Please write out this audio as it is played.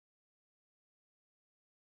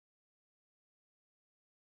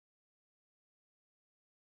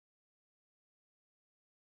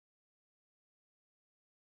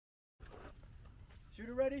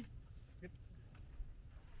Shooter ready?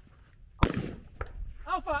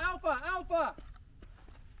 Alpha, alpha, alpha!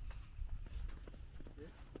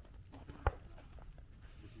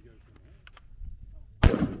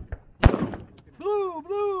 Blue,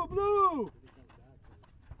 blue, blue!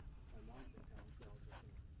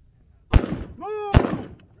 Move!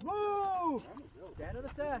 Move! Stand and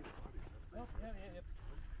assess.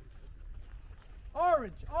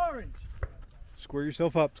 Orange, orange. Square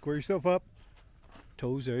yourself up, square yourself up.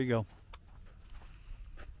 Toes, there you go.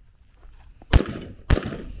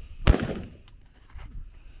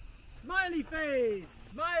 Smiley face,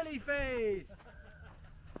 smiley face.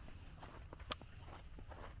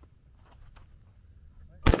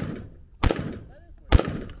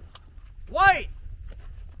 White,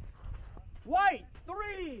 white,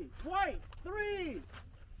 three, white, three.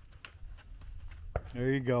 There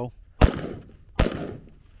you go.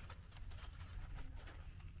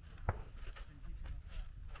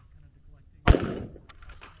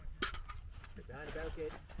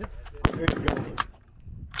 There you go.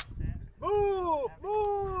 Move,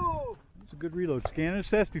 move. It's a good reload. Scan and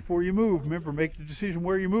assess before you move. Remember, make the decision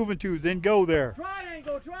where you're moving to, then go there.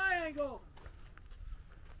 Triangle, triangle.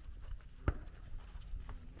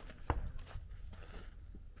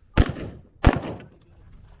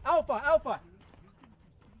 Alpha, alpha.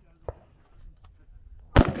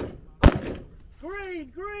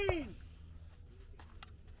 Green, green.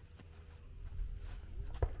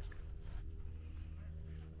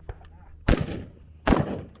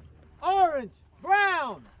 Orange,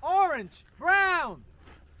 brown, orange, brown.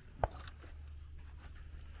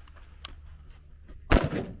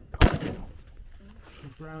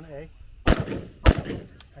 Brown A.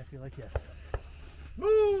 I feel like yes.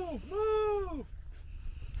 Move, move.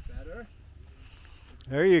 Better.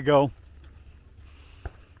 There you go.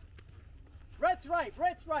 Red stripe,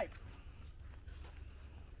 red stripe.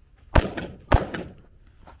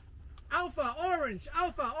 Alpha, orange,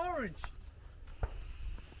 alpha, orange.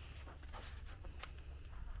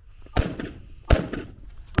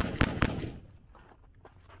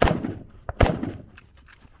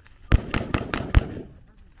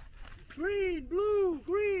 Green, blue,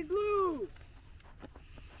 green, blue.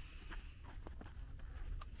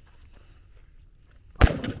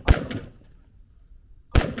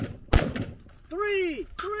 Three,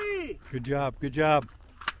 three. Good job, good job.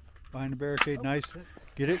 Behind the barricade, nice.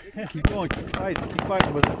 Get it? Keep going, keep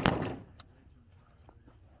fighting with it.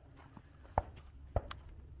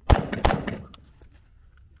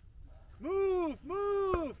 Move,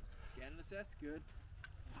 move. Scan and assess, good.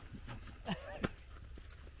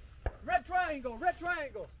 Red triangle, red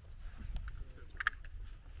triangle.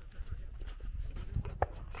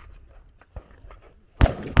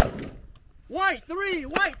 White, three,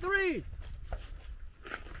 white, three.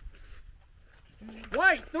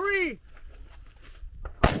 White, three.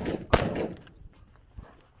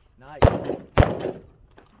 Nice.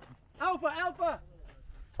 Alpha, alpha.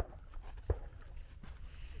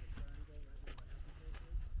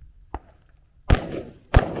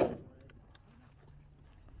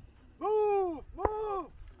 Move, move.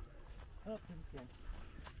 Oh, didn't scan.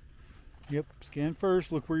 Yep, scan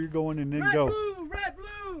first, look where you're going, and then Red, go. blue, red,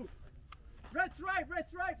 blue. Red stripe,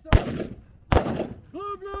 sorry.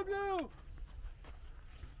 Blue, blue, blue.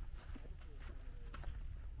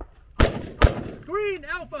 Green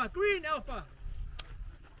alpha, green alpha.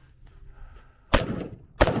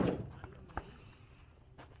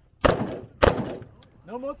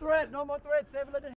 No more threat, 7